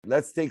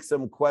Let's take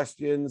some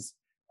questions.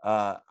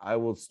 I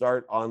will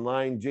start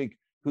online. Jake,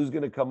 who's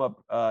going to come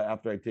up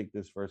after I take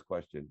this first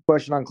question?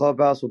 Question on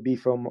Clubhouse will be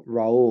from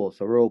Raul.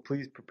 So, Raul,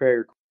 please prepare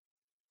your.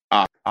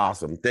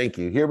 Awesome. Thank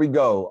you. Here we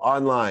go.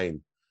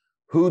 Online.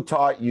 Who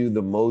taught you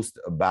the most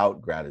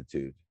about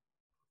gratitude?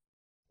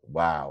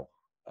 Wow.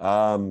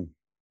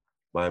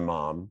 My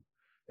mom.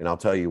 And I'll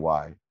tell you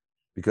why.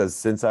 Because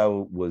since I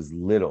was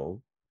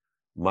little,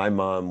 my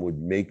mom would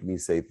make me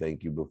say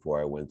thank you before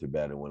I went to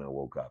bed and when I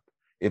woke up.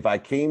 If I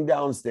came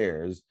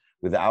downstairs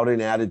without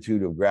an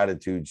attitude of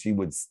gratitude, she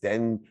would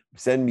send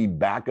me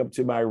back up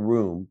to my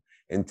room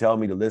and tell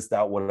me to list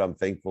out what I'm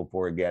thankful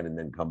for again and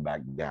then come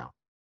back down.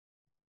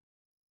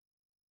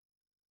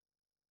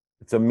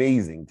 It's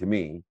amazing to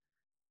me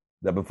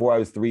that before I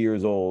was 3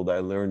 years old, I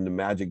learned the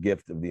magic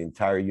gift of the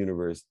entire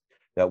universe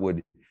that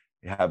would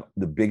have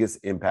the biggest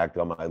impact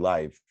on my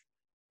life.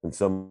 And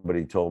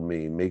somebody told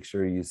me, make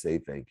sure you say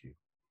thank you.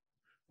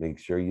 Make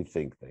sure you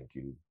think thank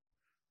you.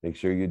 Make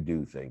sure you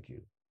do thank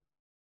you.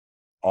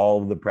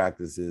 All of the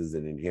practices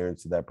and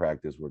adherence to that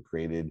practice were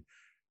created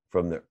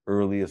from the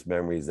earliest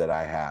memories that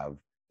I have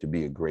to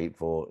be a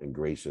grateful and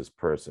gracious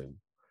person.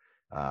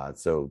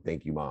 So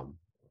thank you, Mom.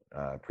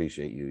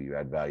 Appreciate you. You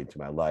add value to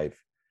my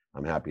life.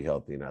 I'm happy,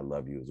 healthy, and I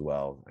love you as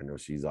well. I know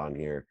she's on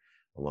here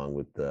along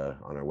with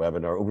on our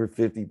webinar. Over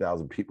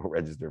 50,000 people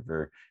registered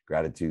for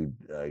gratitude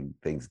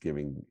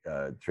Thanksgiving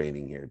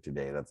training here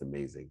today. That's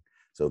amazing.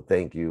 So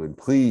thank you. And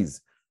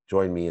please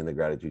join me in the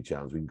gratitude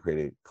challenge. We can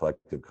create a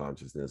collective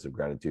consciousness of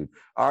gratitude.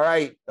 All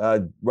right,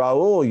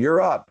 Raul,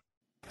 you're up.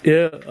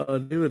 Yeah,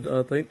 David,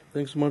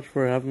 thanks so much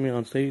for having me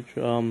on stage.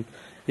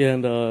 Yeah,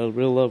 and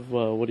really love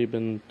what you've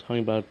been talking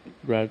about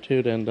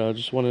gratitude, and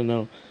just want to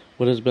know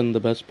what has been the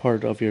best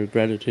part of your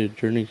gratitude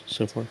journey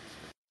so far.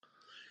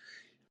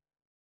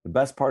 The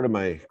best part of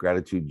my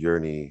gratitude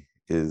journey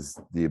is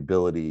the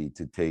ability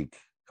to take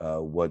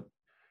what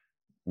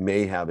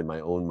may have in my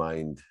own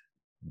mind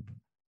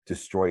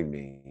destroyed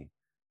me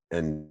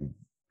and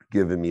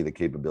given me the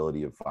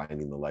capability of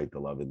finding the light, the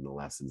love, and the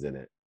lessons in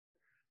it.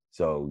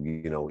 So,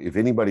 if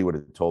anybody would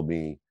have told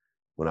me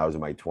when I was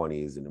in my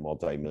 20s and a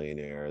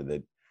multimillionaire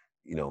that,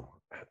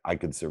 I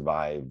could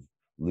survive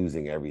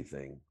losing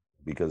everything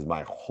because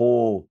my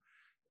whole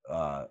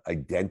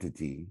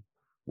identity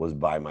was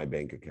by my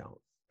bank account.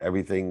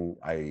 Everything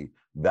I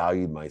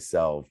valued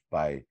myself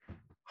by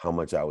how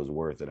much I was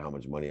worth and how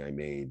much money I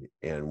made.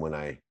 And when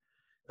I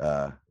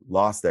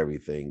lost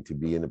everything, to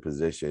be in a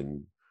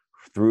position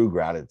through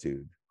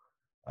gratitude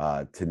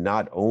to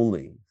not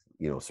only,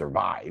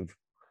 survive,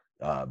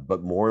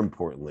 but more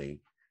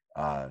importantly,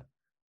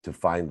 to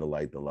find the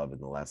light, the love,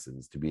 and the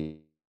lessons, to be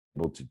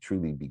able to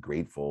truly be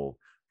grateful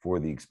for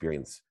the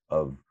experience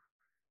of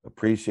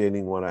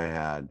appreciating what I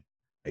had,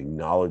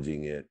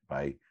 acknowledging it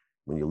by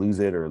when you lose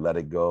it or let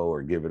it go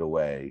or give it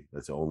away.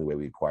 That's the only way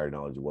we acquire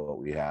knowledge of what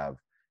we have,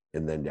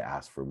 and then to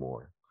ask for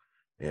more.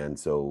 And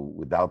so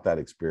without that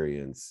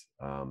experience,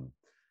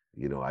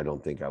 I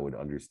don't think I would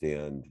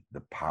understand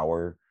the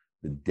power,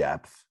 the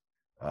depth,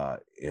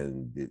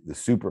 and the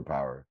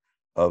superpower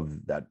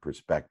of that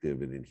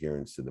perspective and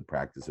adherence to the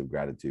practice of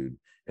gratitude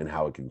and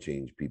how it can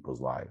change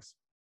people's lives.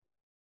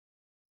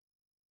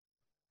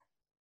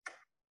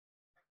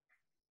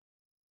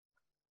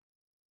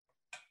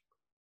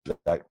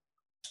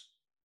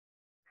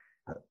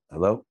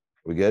 Hello?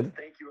 We good?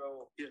 Thank you,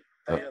 Raul.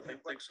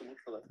 Thanks so much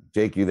for that.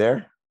 Jake, you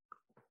there?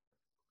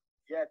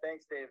 Yeah,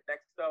 thanks, Dave.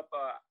 Next up,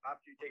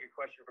 after you take a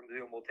question from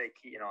Zoom, we'll take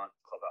Keaton on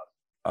Clubhouse.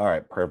 All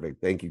right,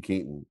 perfect. Thank you,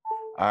 Keaton.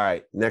 All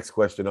right, next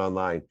question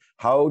online.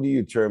 How do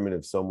you determine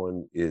if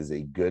someone is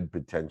a good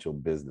potential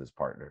business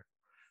partner?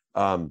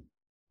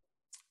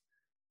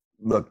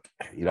 Look,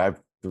 I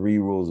have 3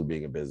 rules of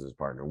being a business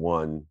partner.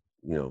 1,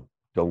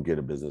 don't get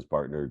a business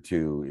partner.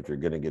 2, if you're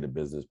going to get a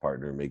business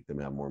partner, make them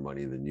have more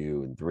money than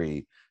you. And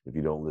 3, if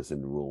you don't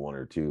listen to rule 1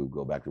 or 2,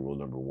 go back to rule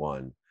number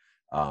 1.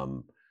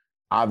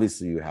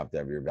 Obviously, you have to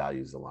have your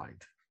values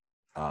aligned.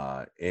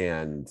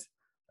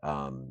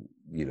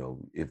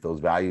 If those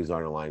values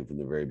aren't aligned from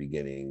the very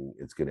beginning,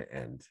 it's going to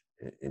end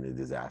in a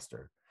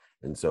disaster.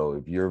 And so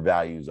if your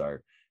values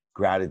are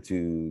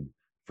gratitude,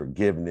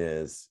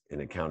 forgiveness,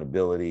 and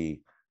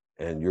accountability,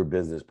 and your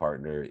business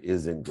partner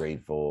isn't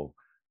grateful,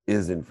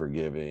 isn't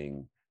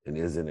forgiving, and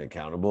isn't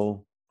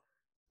accountable,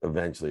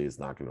 eventually it's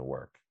not going to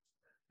work.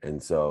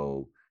 And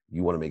so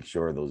you want to make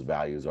sure those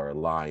values are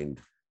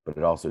aligned, but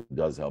it also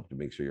does help to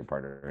make sure your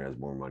partner has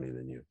more money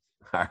than you.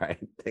 All right.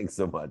 Thanks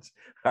so much.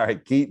 All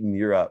right, Keaton,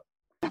 you're up.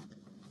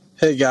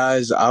 Hey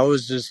guys, I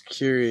was just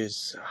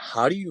curious,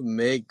 how do you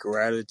make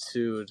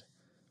gratitude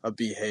a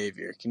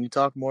behavior? Can you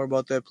talk more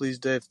about that, please,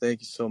 Dave?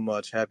 Thank you so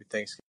much. Happy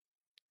Thanksgiving.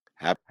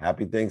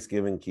 Happy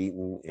Thanksgiving,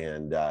 Keaton.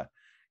 And,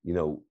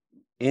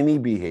 any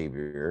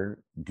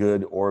behavior,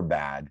 good or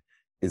bad,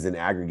 is an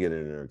aggregate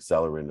and an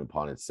accelerant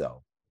upon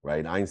itself,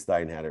 right?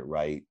 Einstein had it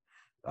right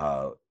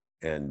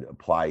and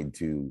applied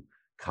to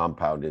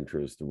compound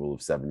interest, the rule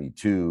of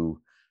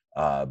 72,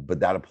 but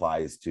that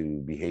applies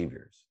to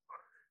behaviors.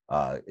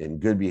 In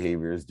good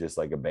behaviors, just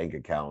like a bank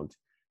account,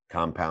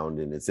 compound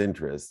in its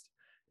interest,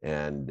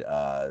 and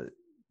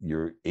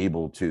you're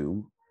able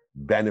to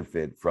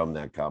benefit from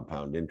that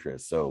compound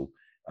interest. So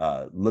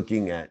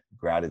looking at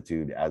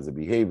gratitude as a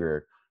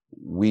behavior,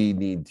 we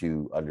need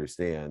to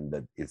understand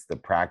that it's the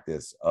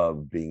practice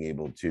of being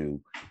able to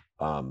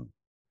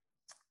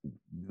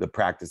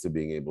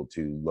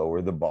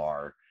lower the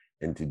bar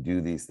and to do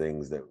these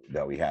things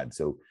that we had.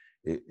 So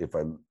if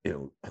I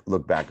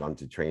look back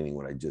onto training,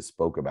 what I just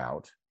spoke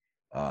about,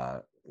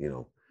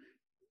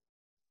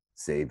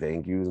 say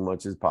thank you as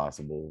much as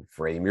possible,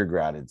 frame your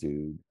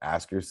gratitude,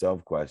 ask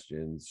yourself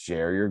questions,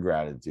 share your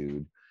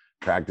gratitude,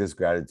 practice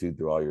gratitude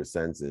through all your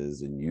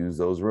senses, and use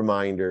those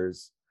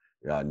reminders,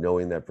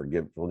 knowing that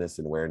forgetfulness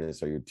and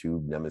awareness are your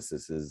two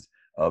nemesises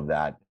of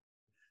that.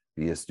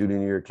 Be a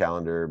student of your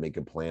calendar, make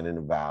a plan and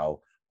a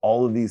vow.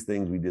 All of these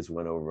things we just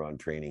went over on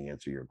training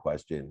answer your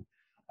question.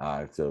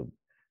 I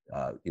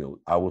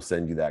will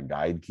send you that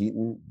guide,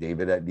 Keaton,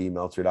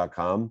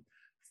 david@dmeltzer.com.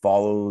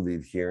 Follow the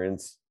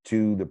adherence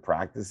to the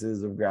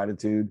practices of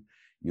gratitude.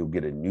 You'll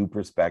get a new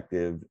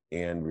perspective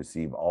and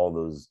receive all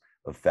those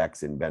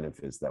effects and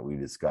benefits that we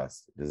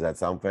discussed. Does that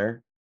sound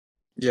fair?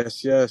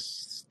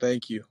 Yes.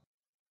 Thank you.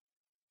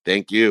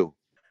 Thank you.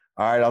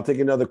 All right, I'll take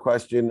another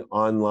question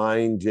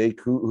online. Jake,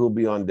 who'll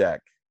be on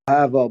deck? I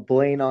have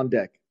Blaine on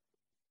deck.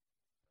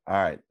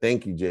 All right,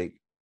 thank you,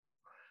 Jake.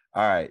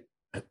 All right,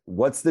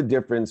 what's the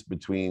difference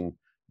between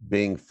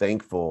being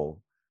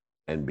thankful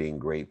and being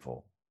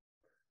grateful?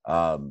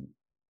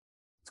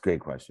 It's a great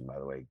question, by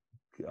the way.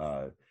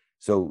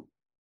 So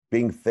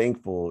being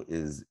thankful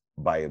is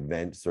by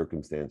event,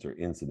 circumstance, or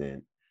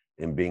incident,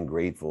 and being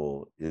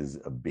grateful is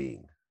a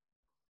being.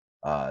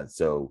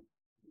 So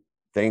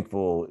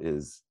thankful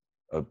is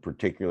a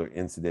particular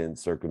incident,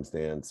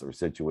 circumstance, or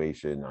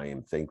situation I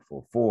am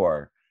thankful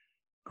for.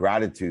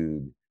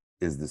 Gratitude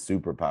is the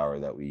superpower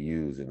that we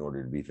use in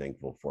order to be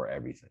thankful for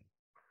everything.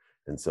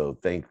 And so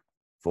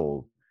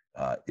thankful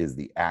is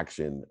the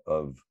action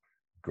of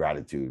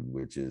gratitude,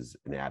 which is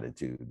an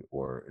attitude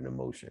or an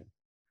emotion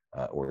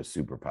or a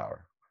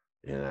superpower.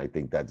 And I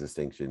think that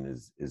distinction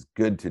is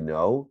good to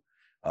know,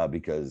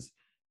 because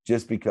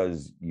just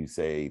because you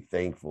say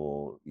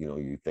thankful,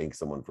 you thank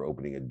someone for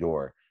opening a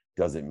door,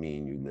 doesn't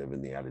mean you live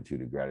in the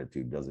attitude of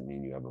gratitude, doesn't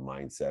mean you have a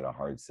mindset, a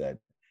heart set,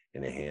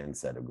 and a hand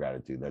set of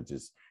gratitude. That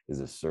just is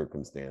a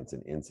circumstance,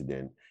 an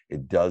incident.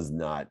 It does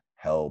not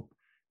help.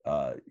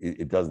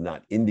 It does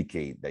not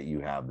indicate that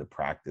you have the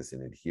practice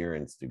and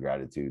adherence to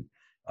gratitude,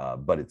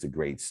 but it's a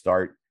great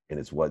start. And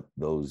it's what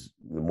the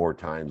more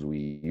times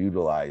we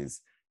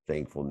utilize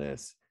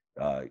thankfulness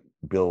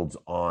builds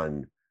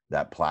on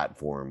that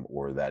platform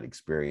or that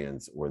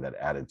experience or that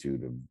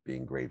attitude of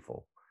being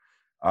grateful.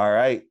 All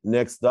right,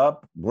 next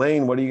up,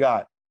 Blaine, what do you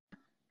got?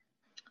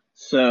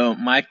 So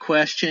my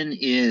question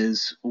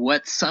is,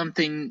 what's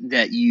something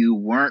that you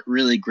weren't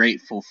really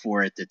grateful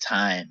for at the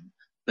time,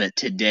 but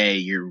today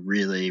you're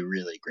really,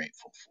 really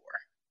grateful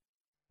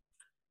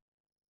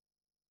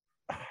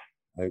for?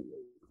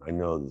 I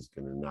know this is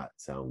going to not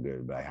sound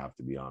good, but I have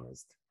to be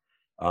honest.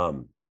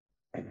 I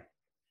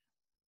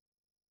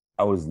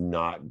was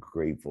not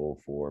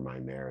grateful for my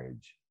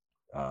marriage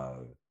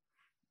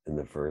in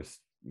the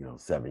first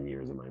 7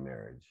 years of my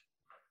marriage.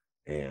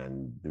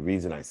 And the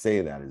reason I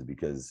say that is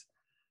because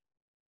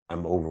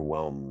I'm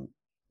overwhelmed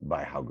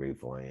by how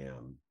grateful I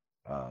am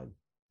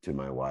to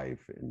my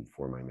wife and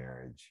for my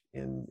marriage.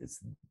 And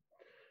it's,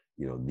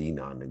 the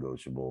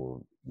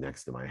non-negotiable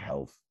next to my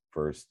health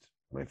first,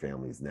 my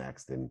family's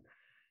next. And,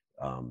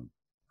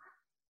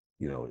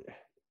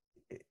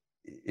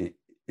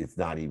 it's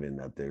not even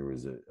that there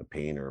was a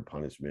pain or a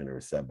punishment or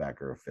a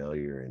setback or a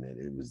failure in it.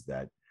 It was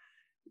that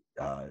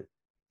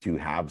to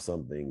have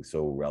something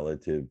so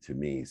relative to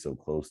me, so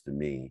close to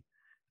me,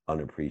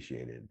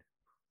 unappreciated,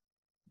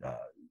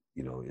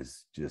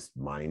 is just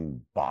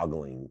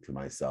mind-boggling to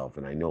myself.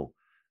 And I know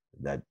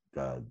that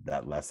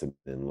that lesson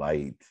in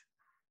light,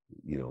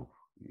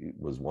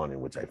 was one in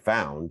which I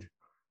found,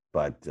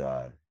 but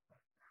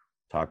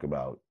talk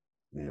about,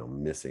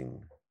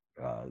 missing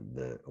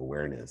the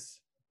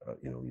awareness.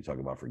 You talk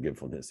about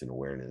forgetfulness and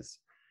awareness.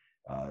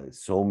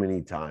 So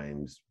many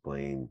times,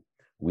 Blaine,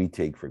 we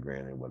take for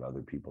granted what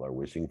other people are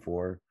wishing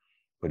for,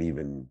 but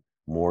even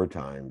more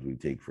times we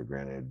take for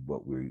granted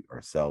what we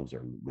ourselves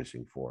are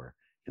wishing for,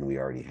 and we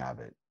already have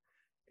it.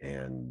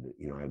 And,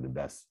 I have the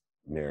best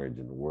marriage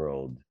in the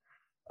world,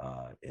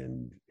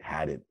 and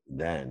had it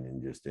then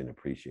and just didn't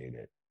appreciate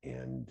it.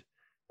 And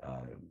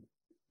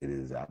it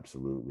is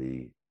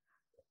absolutely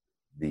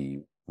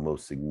the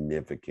most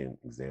significant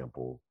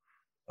example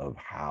of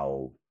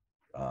how,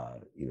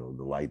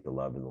 the light, the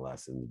love, and the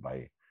lessons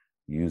by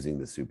using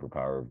the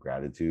superpower of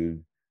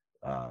gratitude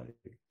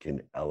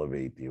can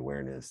elevate the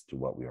awareness to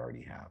what we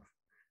already have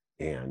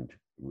and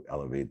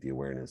elevate the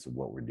awareness of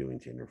what we're doing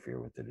to interfere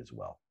with it as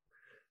well.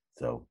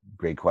 So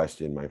great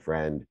question, my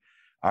friend.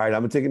 All right,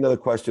 I'm gonna take another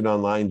question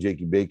online.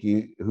 Jakey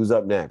Bakey, who's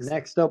up next?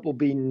 Next up will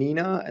be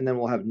Nina, and then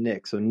we'll have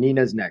Nick. So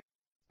Nina's next.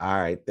 All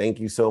right, thank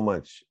you so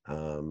much.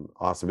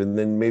 Awesome. And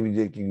then maybe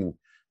Jake, you can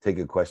take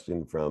a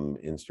question from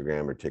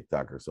Instagram or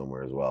TikTok or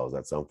somewhere as well. Does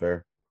that sound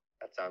fair?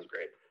 That sounds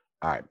great.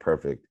 All right,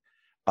 perfect.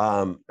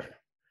 Um,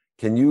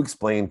 can you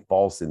explain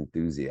false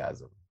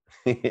enthusiasm?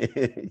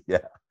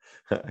 Yeah,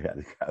 I got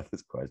to grab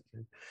this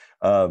question.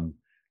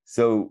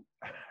 So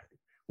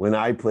when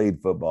I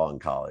played football in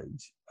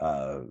college,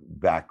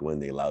 back when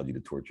they allowed you to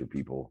torture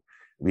people,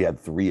 we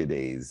had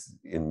 3-a-days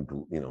in,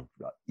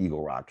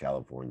 Eagle Rock,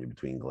 California,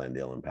 between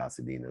Glendale and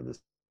Pasadena, the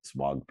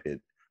smog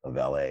pit of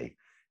LA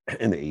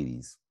in the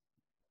 80s,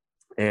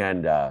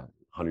 and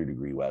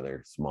 100-degree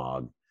weather,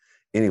 smog.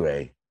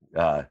 Anyway,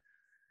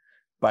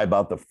 by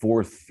about the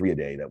fourth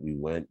 3-a-day that we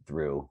went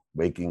through,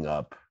 waking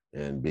up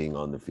and being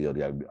on the field,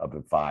 you got to be up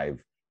at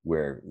 5,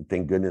 where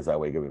thank goodness I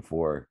wake up at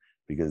 4,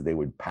 because they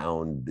would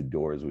pound the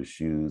doors with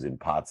shoes and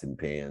pots and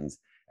pans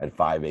at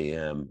 5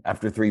 a.m.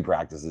 after 3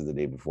 practices the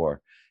day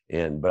before.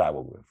 But I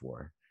woke up at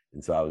 4.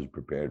 And so I was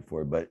prepared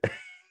for it. But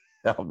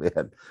oh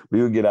man,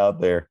 we would get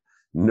out there.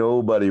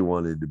 Nobody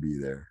wanted to be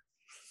there.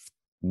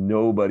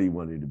 Nobody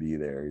wanted to be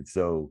there. And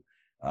so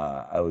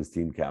I was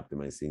team captain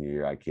my senior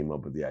year. I came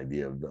up with the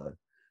idea of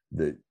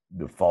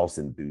the false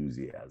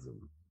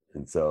enthusiasm.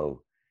 And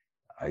so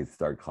I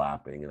start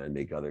clapping and I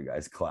make other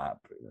guys clap.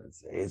 And I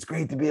say, it's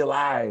great to be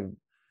alive.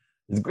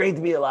 It's great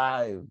to be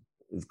alive.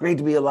 It's great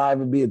to be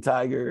alive and be a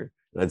tiger.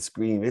 And I'd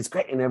scream, it's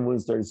great. And everyone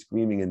started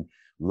screaming. And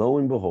lo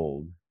and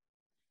behold,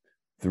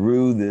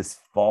 through this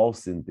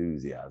false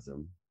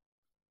enthusiasm,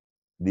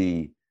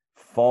 the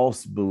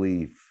false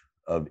belief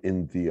of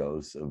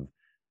entheos, of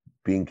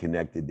being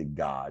connected to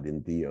God,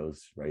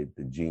 entheos, right?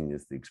 The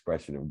genius, the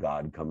expression of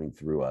God coming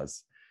through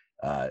us,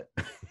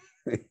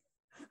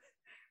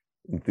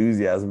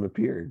 enthusiasm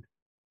appeared.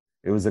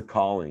 It was a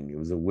calling, it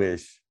was a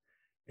wish.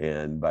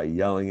 And by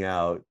yelling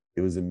out,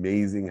 it was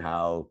amazing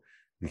how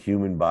the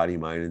human body,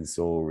 mind, and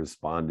soul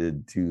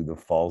responded to the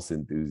false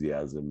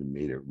enthusiasm and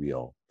made it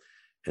real.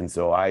 And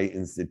so I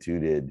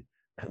instituted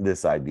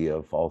this idea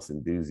of false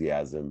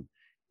enthusiasm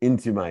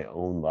into my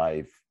own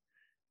life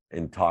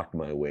and talked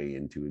my way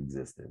into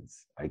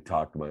existence. I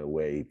talked my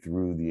way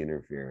through the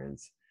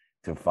interference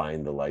to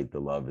find the light, the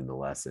love, and the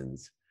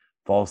lessons.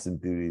 False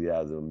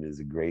enthusiasm is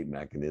a great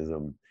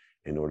mechanism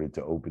in order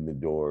to open the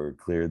door,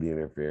 clear the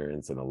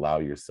interference, and allow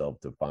yourself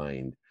to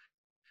find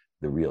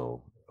the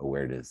real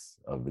awareness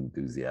of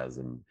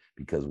enthusiasm.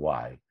 Because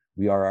why?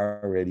 We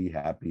are already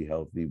happy,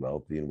 healthy,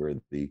 wealthy, and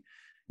worthy.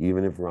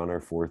 Even if we're on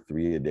our 4th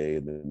 3-a-day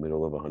in the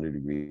middle of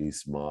 100-degree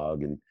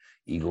smog in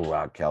Eagle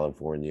Rock,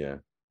 California,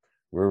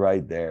 we're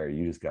right there.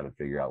 You just got to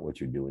figure out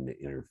what you're doing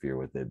to interfere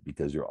with it,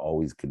 because you're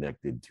always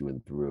connected to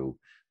and through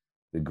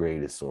the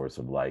greatest source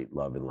of light,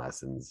 love, and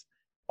lessons,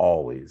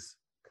 always.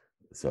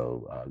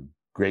 So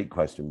great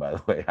question, by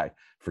the way. I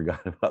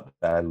forgot about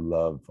that. I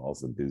love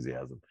false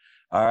enthusiasm.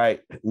 All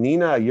right,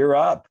 Nina, you're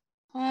up.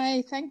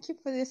 Hi, thank you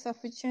for this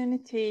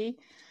opportunity.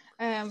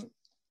 And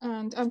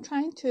I'm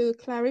trying to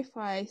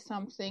clarify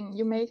something.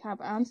 You may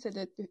have answered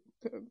it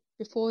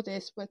before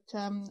this, but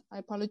I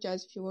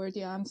apologize if you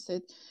already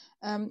answered.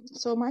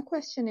 So my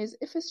question is,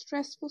 if a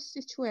stressful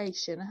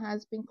situation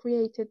has been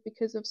created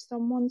because of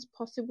someone's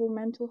possible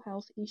mental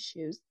health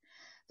issues,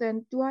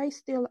 then do I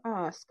still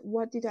ask,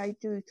 what did I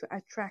do to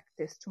attract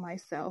this to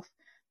myself?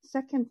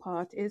 Second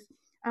part is,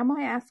 am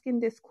I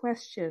asking this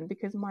question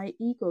because my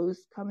ego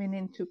is coming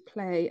into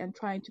play and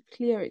trying to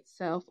clear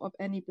itself of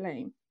any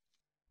blame?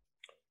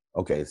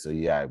 Okay, so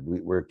yeah,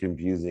 we're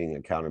confusing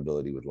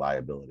accountability with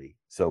liability.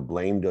 So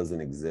blame doesn't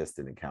exist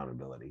in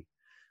accountability.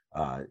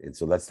 And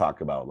so let's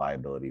talk about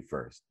liability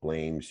first.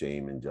 Blame,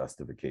 shame, and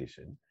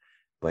justification.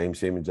 Blame,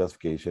 shame, and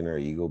justification are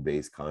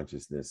ego-based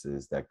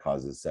consciousnesses that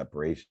causes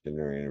separation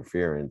or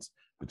interference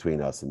between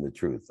us and the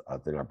truth,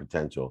 us and our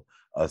potential,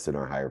 us and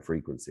our higher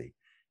frequency.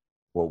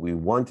 What we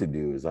want to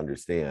do is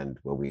understand,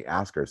 when we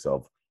ask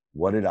ourselves,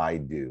 what did I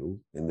do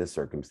in this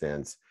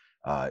circumstance?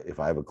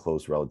 If I have a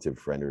close relative,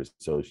 friend, or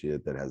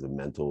associate that has a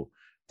mental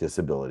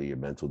disability, a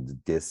mental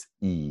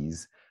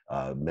dis-ease,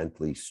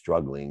 mentally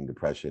struggling,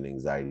 depression,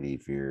 anxiety,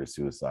 fear,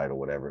 suicide, or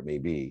whatever it may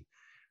be,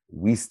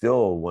 we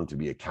still want to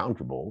be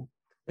accountable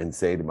and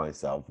say to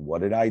myself,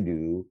 what did I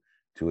do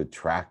to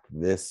attract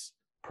this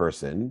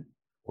person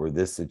or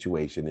this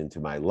situation into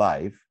my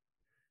life?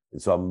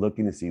 And so I'm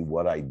looking to see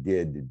what I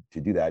did to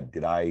do that.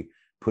 Did I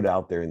put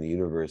out there in the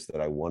universe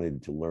that I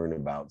wanted to learn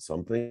about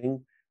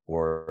something,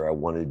 or I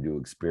wanted to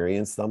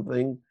experience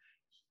something?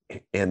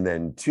 And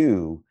then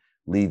 2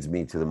 leads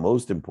me to the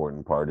most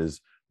important part,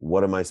 is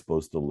what am I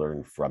supposed to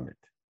learn from it?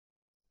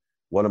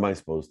 What am I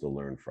supposed to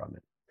learn from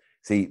it?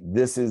 See,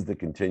 this is the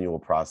continual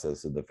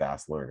process of the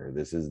fast learner.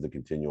 This is the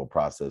continual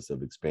process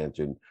of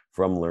expansion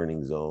from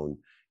learning zone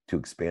to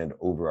expand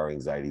over our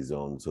anxiety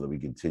zone, so that we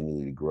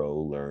continually grow,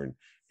 learn,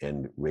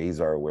 and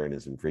raise our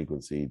awareness and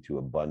frequency to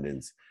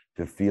abundance,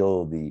 to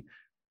feel the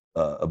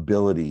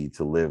ability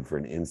to live for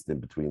an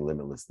instant between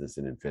limitlessness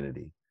and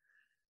infinity.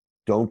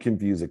 Don't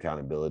confuse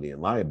accountability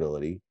and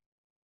liability.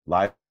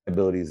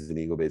 Liability is an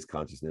ego-based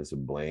consciousness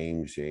of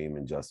blame, shame,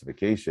 and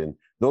justification.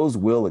 Those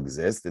will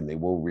exist and they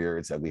will rear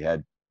its ugly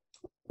head,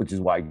 which is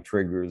why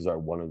triggers are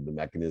one of the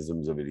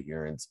mechanisms of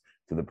adherence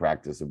to the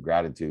practice of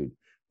gratitude.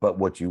 But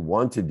what you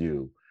want to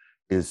do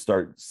is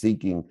start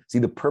seeking, see,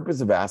 the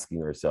purpose of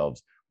asking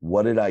ourselves,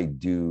 what did I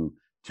do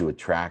to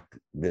attract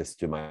this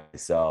to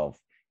myself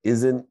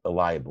isn't a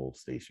liable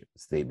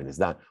statement. It's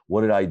not,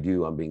 what did I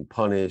do? I'm being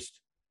punished,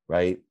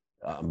 right?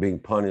 I'm being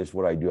punished.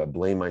 What do I do? I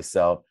blame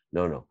myself.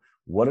 No.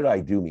 What did I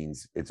do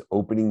means it's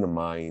opening the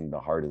mind, the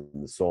heart,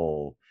 and the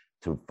soul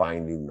to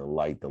finding the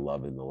light, the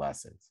love, and the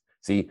lessons.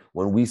 See,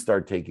 when we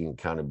start taking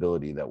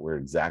accountability that we're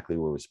exactly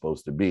where we're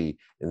supposed to be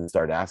and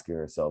start asking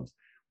ourselves,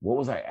 what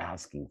was I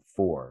asking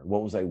for?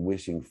 What was I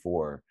wishing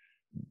for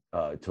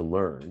to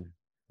learn,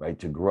 right?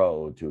 To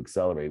grow, to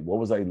accelerate? What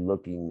was I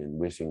looking and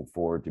wishing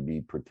for to be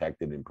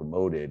protected and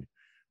promoted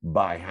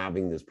by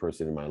having this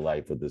person in my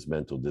life with this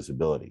mental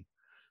disability?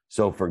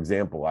 So, for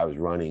example, I was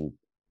running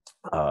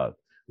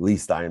Lee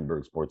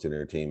Steinberg Sports and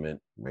Entertainment,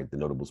 right? The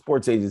notable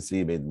sports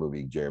agency, made the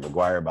movie Jerry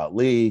Maguire about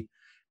Lee,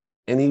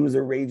 and he was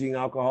a raging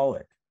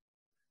alcoholic,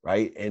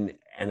 right? And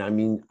I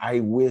mean, I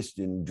wished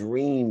and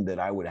dreamed that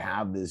I would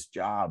have this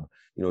job,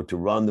 you know, to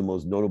run the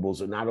most notable,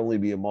 so not only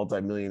be a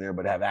multimillionaire,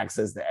 but have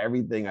access to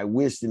everything. I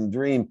wished and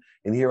dreamed,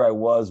 and here I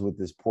was with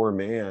this poor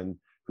man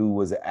who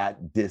was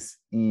at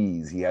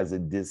dis-ease. He has a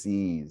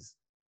dis-ease,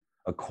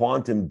 a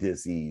quantum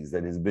dis-ease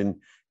that has been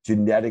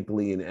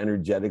genetically and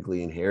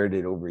energetically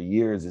inherited over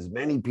years, as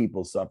many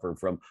people suffer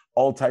from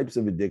all types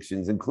of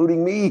addictions,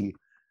 including me.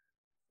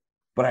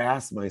 But I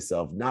asked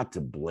myself not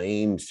to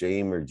blame,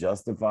 shame, or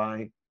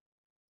justify,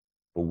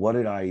 but what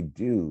did I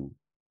do?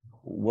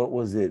 What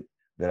was it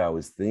that I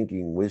was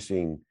thinking,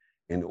 wishing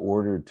in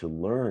order to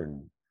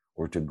learn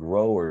or to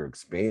grow or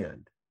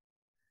expand?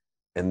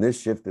 And this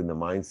shift in the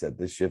mindset,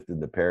 this shift in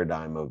the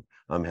paradigm of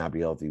I'm happy,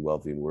 healthy,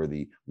 wealthy, and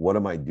worthy. What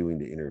am I doing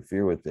to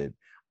interfere with it?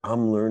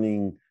 I'm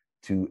learning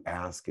to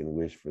ask and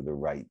wish for the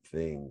right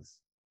things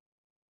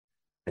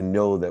and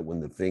know that when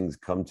the things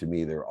come to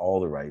me, they're all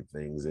the right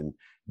things. And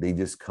they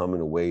just come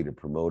in a way to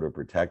promote or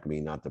protect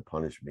me, not to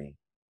punish me.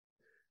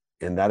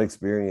 And that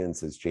experience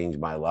has changed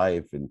my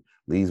life. And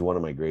Lee's one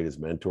of my greatest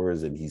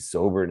mentors, and he's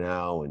sober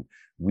now. And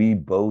we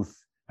both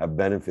have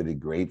benefited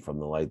great from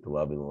the light, the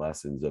love, and the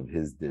lessons of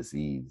his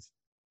dis-ease.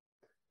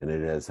 And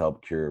it has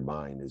helped cure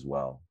mine as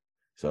well.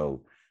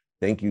 So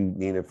thank you,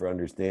 Nina, for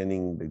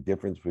understanding the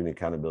difference between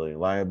accountability and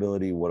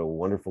liability. What a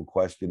wonderful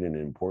question and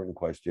an important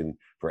question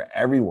for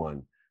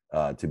everyone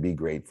to be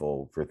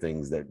grateful for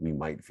things that we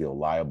might feel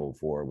liable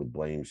for with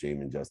blame,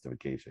 shame, and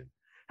justification.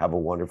 Have a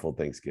wonderful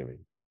Thanksgiving.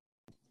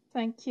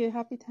 Thank you.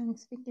 Happy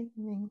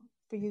Thanksgiving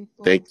for you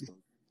both. Thank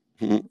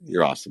you.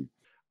 You're awesome.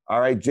 All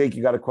right, Jake,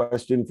 you got a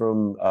question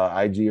from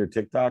IG or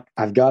TikTok?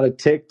 I've got a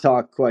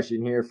TikTok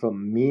question here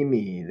from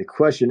Mimi. The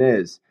question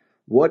is,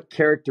 what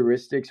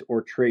characteristics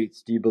or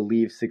traits do you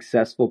believe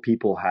successful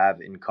people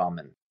have in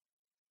common?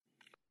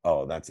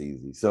 Oh, that's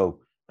easy. So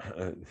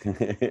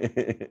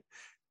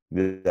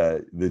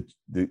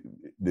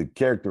the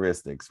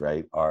characteristics,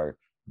 right, are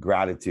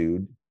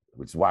gratitude,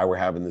 which is why we're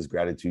having this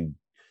gratitude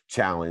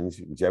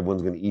challenge, which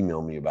everyone's going to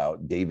email me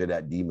about,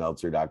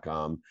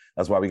 david@dmeltzer.com.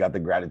 That's why we got the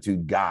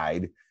gratitude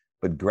guide.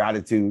 But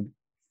gratitude,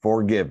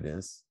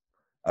 forgiveness,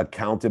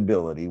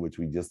 accountability, which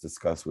we just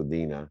discussed with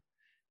Nina,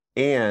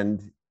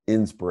 and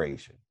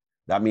inspiration.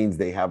 That means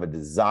they have a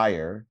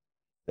desire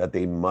that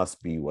they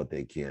must be what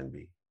they can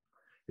be.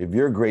 If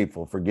you're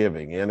grateful,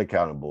 forgiving, and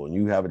accountable, and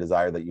you have a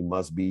desire that you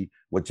must be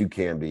what you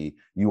can be,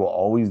 you will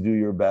always do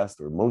your best,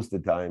 or most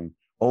of the time,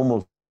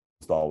 almost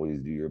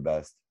always do your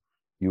best.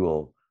 You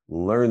will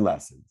learn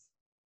lessons,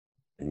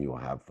 and you will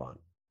have fun.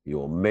 You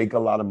will make a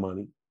lot of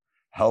money,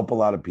 help a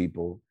lot of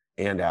people,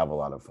 and have a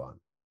lot of fun.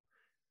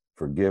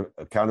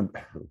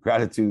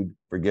 Gratitude,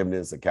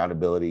 forgiveness,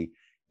 accountability,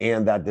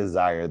 and that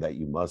desire that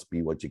you must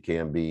be what you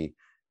can be.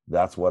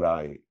 That's what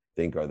I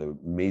think are the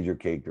major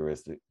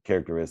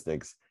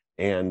characteristics.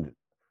 And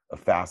a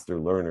faster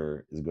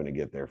learner is going to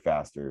get there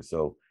faster.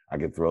 So I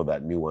could throw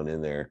that new one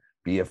in there.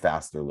 Be a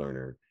faster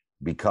learner.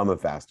 Become a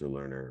faster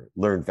learner.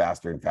 Learn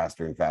faster and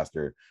faster and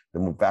faster.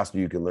 The faster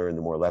you can learn,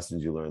 the more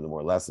lessons you learn. The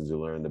more lessons you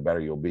learn, the better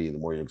you'll be. The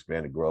more you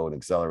expand and grow and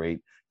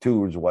accelerate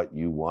towards what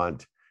you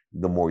want,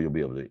 the more you'll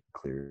be able to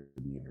clear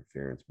the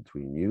interference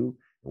between you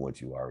and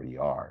what you already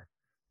are.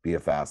 Be a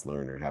fast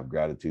learner. Have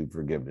gratitude,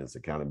 forgiveness,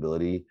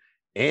 accountability,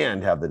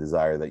 and have the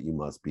desire that you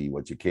must be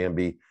what you can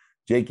be.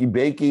 Jakey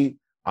Bakey,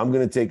 I'm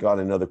going to take on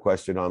another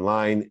question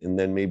online, and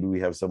then maybe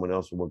we have someone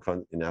else who will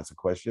come and ask a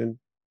question.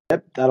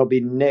 Yep, that'll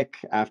be Nick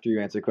after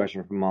you answer a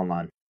question from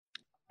online.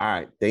 All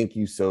right. Thank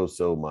you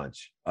so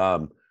much.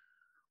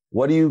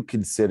 What do you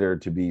consider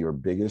to be your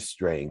biggest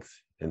strength,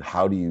 and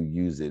how do you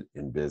use it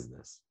in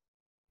business?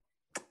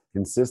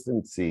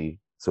 Consistency.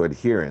 So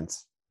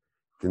adherence.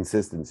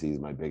 Consistency is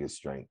my biggest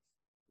strength.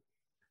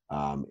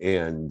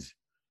 And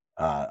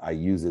I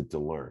use it to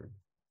learn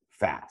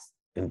fast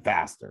and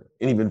faster,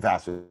 and even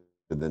faster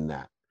than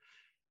that.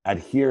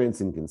 Adherence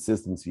and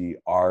consistency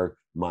are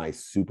my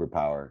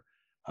superpower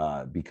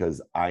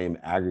because I am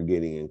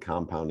aggregating and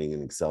compounding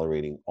and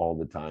accelerating all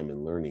the time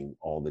and learning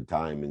all the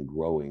time and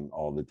growing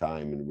all the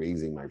time and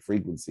raising my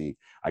frequency.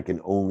 I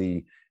can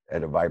only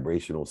at a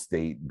vibrational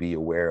state, be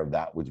aware of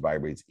that which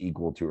vibrates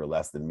equal to or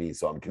less than me.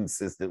 So I'm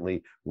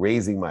consistently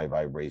raising my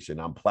vibration.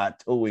 I'm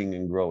plateauing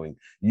and growing,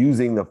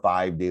 using the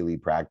 5 daily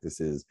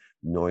practices,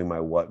 knowing my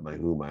what, my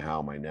who, my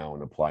how, my now,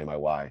 and apply my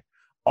why.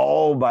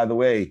 All, by the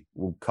way,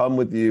 will come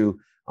with you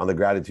on the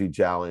Gratitude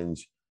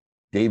Challenge,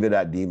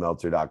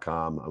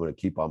 david@dmeltzer.com. I'm going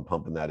to keep on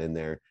pumping that in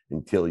there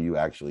until you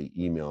actually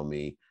email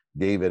me,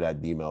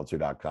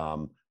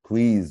 david@dmeltzer.com.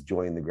 Please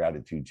join the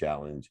Gratitude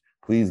Challenge.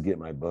 Please get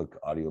my book,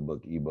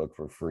 audiobook, ebook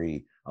for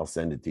free. I'll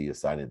send it to you,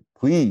 sign it,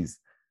 please.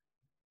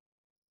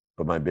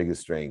 But my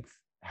biggest strength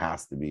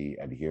has to be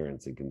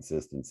adherence and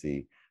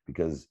consistency,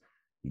 because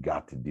you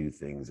got to do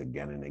things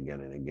again and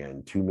again and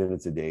again. 2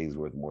 minutes a day is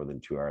worth more than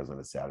 2 hours on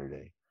a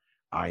Saturday.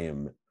 I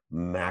am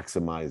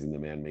maximizing the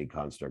man-made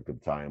construct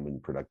of time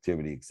and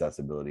productivity,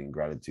 accessibility, and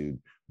gratitude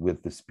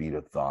with the speed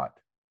of thought.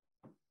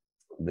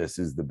 This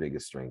is the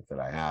biggest strength that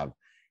I have.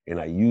 And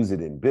I use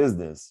it in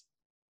business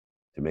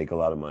to make a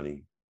lot of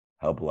money,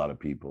 help a lot of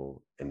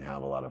people, and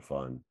have a lot of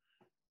fun,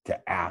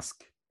 to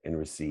ask and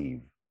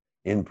receive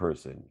in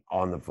person,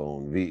 on the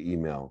phone, via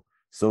email,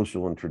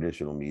 social and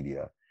traditional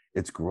media.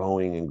 It's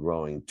growing and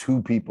growing,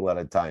 2 people at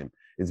a time.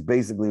 It's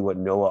basically what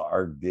Noah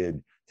Ark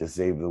did to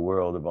save the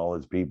world of all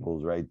its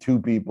peoples, right? 2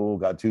 people,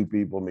 got 2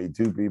 people, made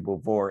 2 people,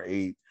 4,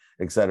 8,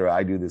 etc.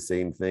 I do the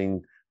same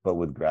thing, but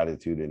with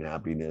gratitude and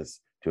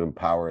happiness, to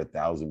empower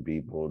 1,000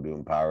 people, to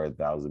empower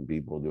 1,000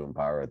 people, to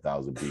empower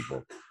 1,000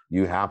 people.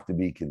 You have to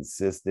be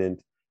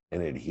consistent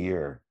and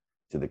adhere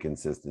to the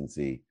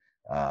consistency.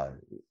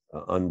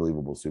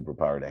 Unbelievable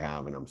superpower to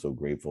have, and I'm so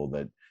grateful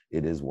that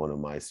it is one of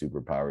my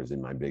superpowers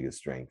and my biggest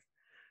strength.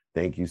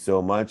 Thank you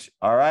so much.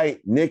 All right,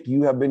 Nick,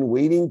 you have been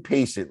waiting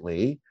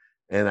patiently,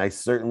 and I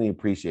certainly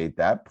appreciate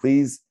that.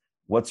 Please,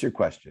 what's your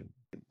question?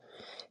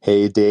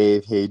 Hey,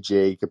 Dave. Hey,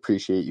 Jake.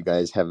 Appreciate you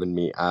guys having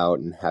me out,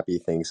 and happy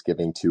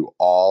Thanksgiving to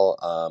all.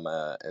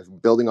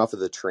 Building off of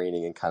the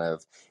training and kind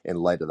of in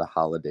light of the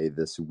holiday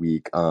this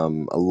week, I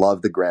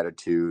love the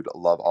gratitude,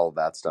 love all of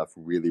that stuff.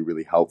 Really,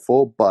 really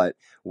helpful. But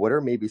what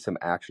are maybe some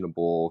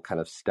actionable kind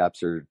of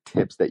steps or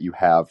tips that you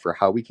have for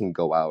how we can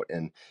go out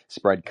and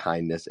spread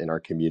kindness in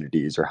our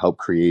communities, or help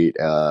create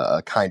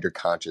a kinder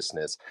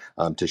consciousness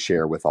to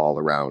share with all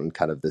around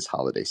kind of this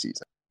holiday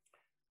season?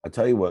 I'll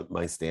tell you what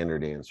my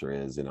standard answer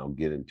is, and I'll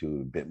get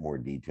into a bit more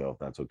detail if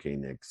that's okay,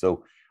 Nick.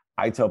 So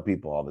I tell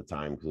people all the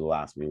time, because they'll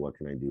ask me, what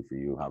can I do for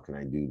you? How can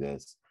I do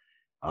this?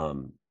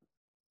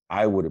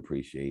 I would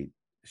appreciate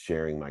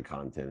sharing my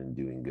content and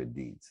doing good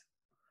deeds,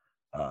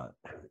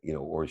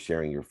 or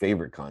sharing your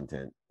favorite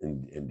content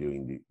and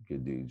doing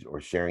good deeds,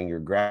 or sharing your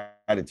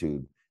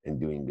gratitude and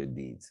doing good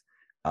deeds.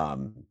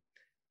 And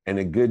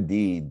a good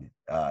deed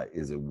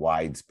is a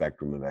wide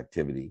spectrum of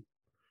activity.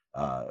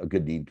 A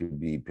good deed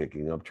could be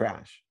picking up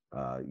trash,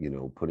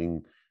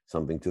 putting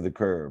something to the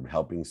curb,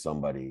 helping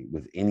somebody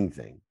with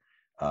anything.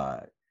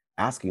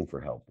 Asking for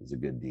help is a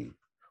good deed.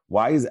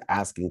 Why is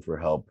asking for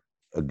help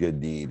a good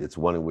deed? It's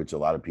one in which a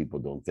lot of people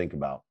don't think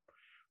about.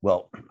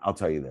 Well, I'll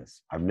tell you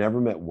this. I've never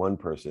met one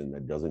person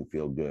that doesn't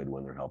feel good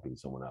when they're helping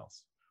someone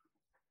else.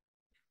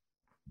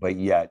 But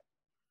yet,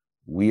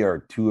 we are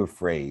too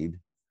afraid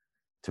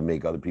to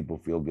make other people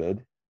feel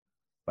good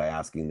by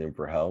asking them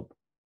for help.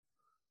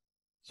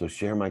 So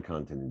share my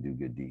content and do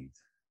good deeds.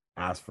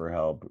 Ask for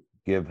help,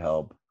 give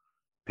help,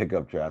 pick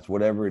up trash,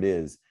 whatever it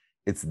is.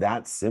 It's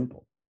that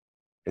simple.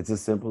 It's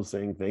as simple as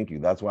saying thank you.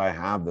 That's why I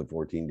have the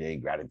 14-day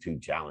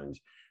gratitude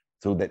challenge,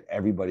 so that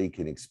everybody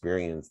can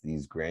experience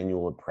these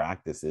granular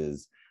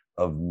practices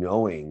of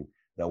knowing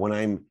that when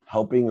I'm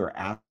helping or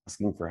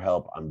asking for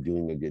help, I'm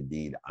doing a good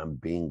deed. I'm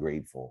being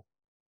grateful.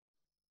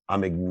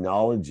 I'm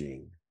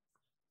acknowledging.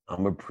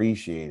 I'm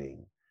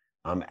appreciating.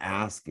 I'm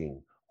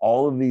asking.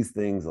 All of these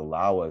things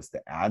allow us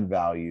to add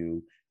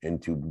value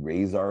and to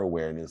raise our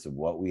awareness of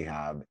what we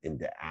have, and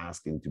to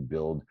ask and to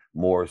build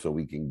more, so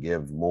we can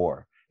give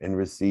more and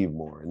receive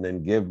more, and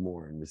then give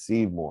more and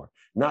receive more.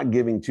 Not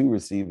giving to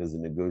receive as a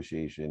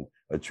negotiation,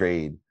 a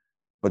trade,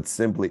 but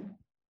simply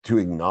to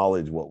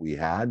acknowledge what we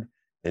had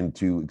and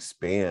to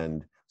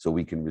expand so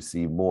we can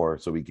receive more,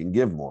 so we can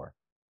give more.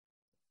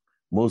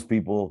 Most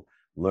people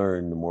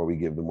learn the more we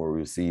give, the more we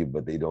receive,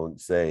 but they don't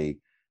say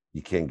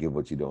you can't give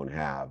what you don't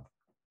have.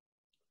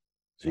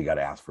 So you got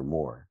to ask for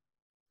more.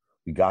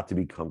 We got to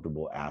be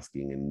comfortable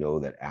asking, and know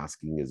that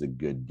asking is a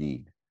good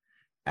deed.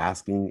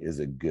 Asking is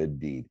a good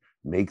deed.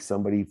 Make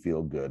somebody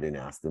feel good and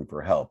ask them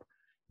for help.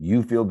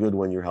 You feel good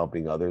when you're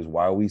helping others.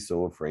 Why are we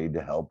so afraid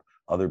to help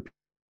other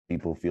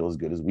people feel as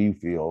good as we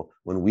feel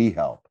when we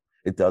help?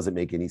 It doesn't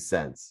make any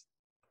sense.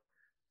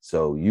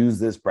 So use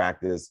this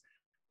practice.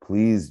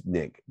 Please,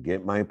 Nick,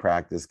 get my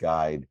practice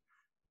guide.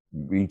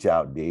 Reach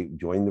out, Dave,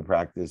 join the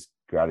Practice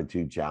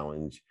Gratitude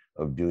Challenge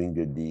of doing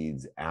good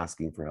deeds,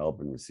 asking for help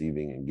and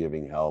receiving and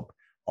giving help,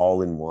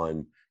 all in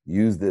one.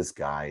 Use this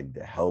guide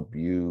to help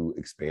you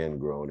expand,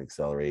 grow, and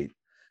accelerate.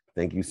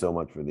 Thank you so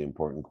much for the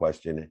important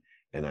question,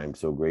 and I'm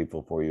so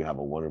grateful for you. Have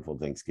a wonderful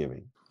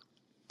Thanksgiving.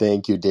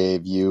 Thank you,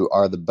 Dave. You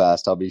are the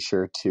best. I'll be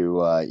sure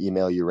to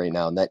email you right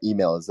now. And that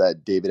email, is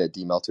that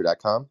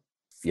david@dmeltzer.com?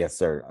 Yes,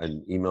 sir.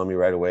 And email me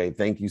right away.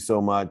 Thank you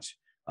so much.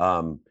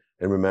 And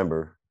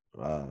remember,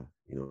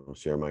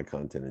 share my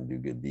content and do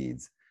good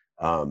deeds.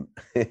 All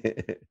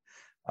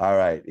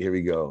right, here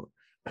we go.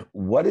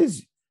 What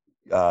is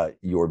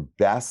your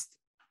best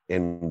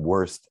and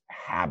worst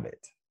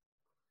habit?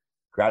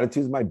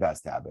 Gratitude is my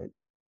best habit,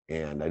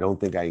 and I don't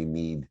think I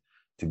need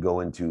to go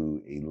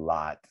into a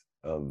lot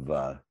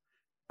of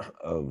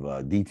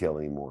detail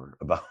anymore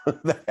about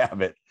the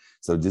habit.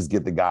 So just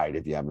get the guide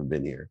if you haven't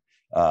been here.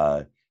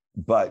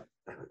 But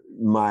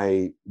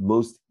my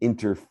most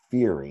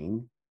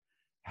interfering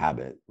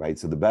habit, right?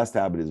 So the best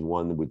habit is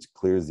one which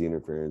clears the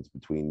interference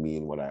between me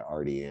and what I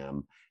already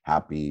am: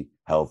 happy,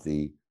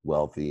 healthy,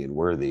 wealthy, and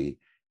worthy.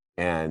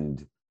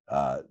 And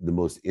the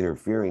most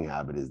interfering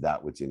habit is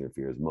that which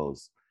interferes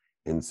most.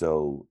 And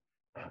so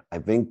I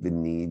think the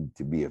need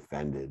to be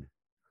offended,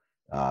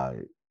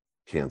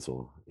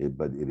 cancel it,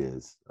 but it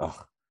is.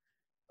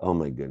 Oh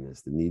my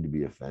goodness, the need to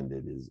be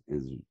offended is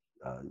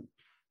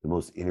the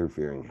most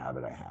interfering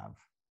habit I have.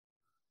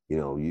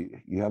 You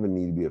have a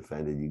need to be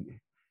offended.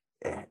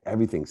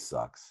 Everything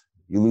sucks.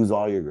 You lose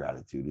all your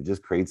gratitude. It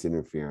just creates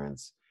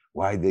interference.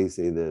 Why did they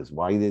say this?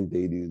 Why didn't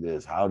they do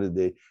this? How did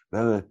they?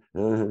 The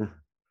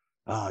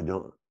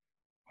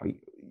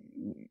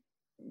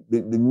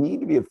need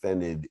to be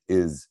offended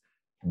is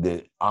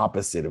the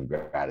opposite of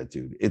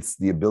gratitude. It's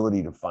the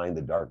ability to find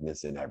the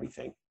darkness in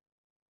everything.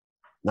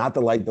 Not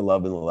the light, the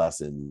love, and the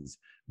lessons,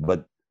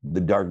 but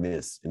the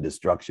darkness and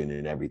destruction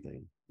in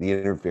everything, the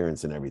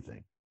interference in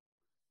everything.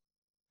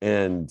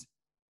 And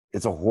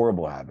it's a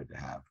horrible habit to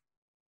have.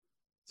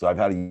 So I've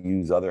had to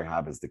use other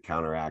habits to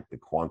counteract the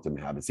quantum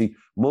habit. See,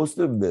 most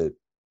of the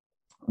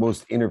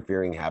most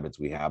interfering habits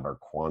we have are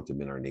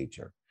quantum in our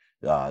nature.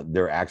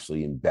 They're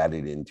actually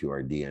embedded into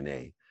our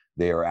DNA.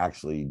 They are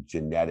actually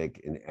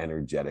genetic and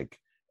energetic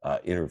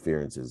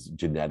interferences,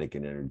 genetic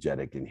and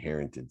energetic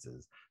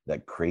inheritances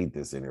that create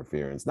this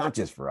interference, not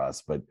just for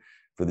us, but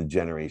for the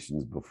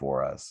generations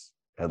before us,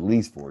 at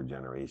least 4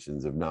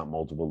 generations, if not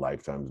multiple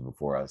lifetimes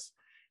before us.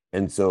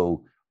 And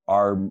so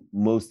our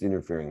most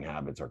interfering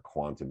habits are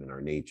quantum in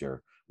our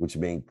nature, which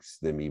makes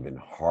them even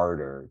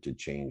harder to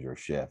change or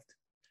shift.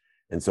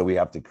 And so we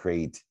have to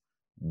create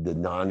the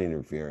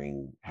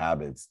non-interfering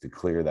habits to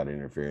clear that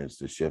interference,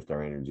 to shift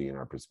our energy and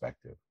our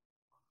perspective.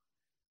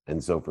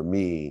 And so for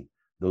me,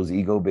 those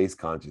ego-based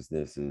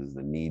consciousnesses,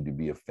 the need to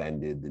be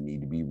offended, the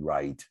need to be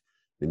right,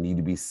 the need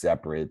to be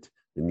separate,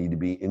 the need to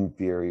be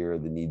inferior,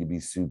 the need to be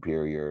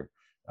superior,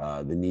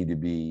 the need to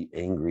be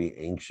angry,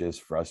 anxious,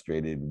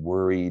 frustrated,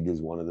 worried is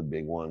one of the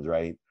big ones,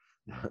 right?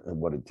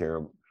 What a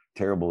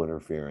terrible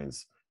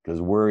interference,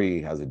 because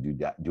worry has a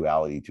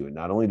duality to it.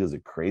 Not only does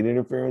it create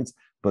interference,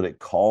 but it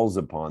calls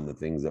upon the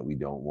things that we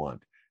don't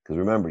want. Because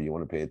remember, you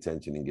want to pay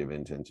attention and give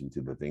attention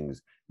to the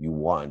things you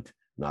want,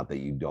 not that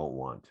you don't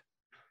want.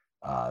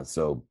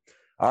 So,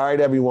 all right,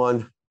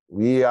 everyone,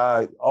 we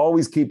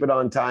always keep it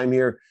on time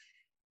here.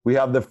 We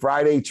have the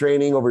Friday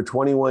training over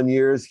 21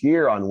 years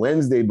here on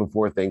Wednesday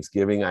before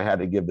Thanksgiving. I had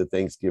to give the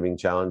Thanksgiving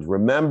challenge.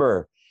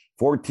 Remember,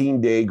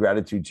 14-day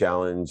gratitude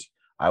challenge.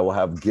 I will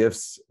have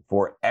gifts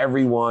for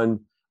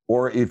everyone.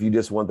 Or if you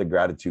just want the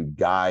gratitude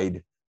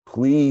guide,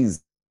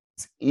 please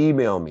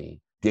email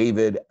me,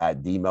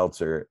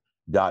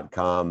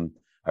 david@dmeltzer.com.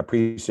 I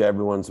appreciate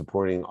everyone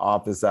supporting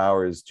Office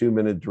Hours,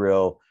 2-Minute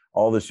Drill,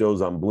 all the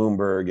shows on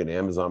Bloomberg and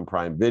Amazon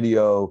Prime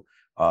Video.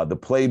 The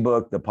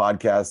playbook, the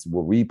podcast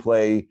will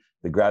replay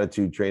the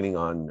gratitude training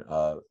on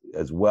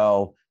as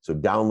well. So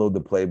download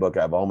the playbook.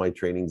 I have all my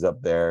trainings up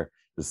there,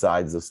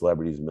 besides the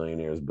celebrities,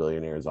 millionaires,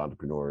 billionaires,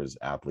 entrepreneurs,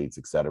 athletes,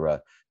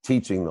 etc.,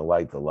 teaching the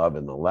light, the love,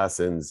 and the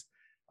lessons.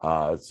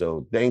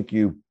 So thank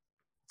you,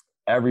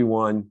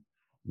 everyone.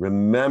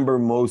 Remember,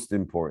 most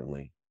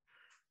importantly,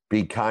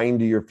 be kind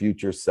to your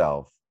future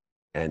self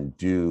and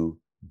do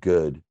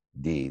good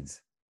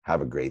deeds.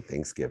 Have a great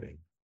Thanksgiving.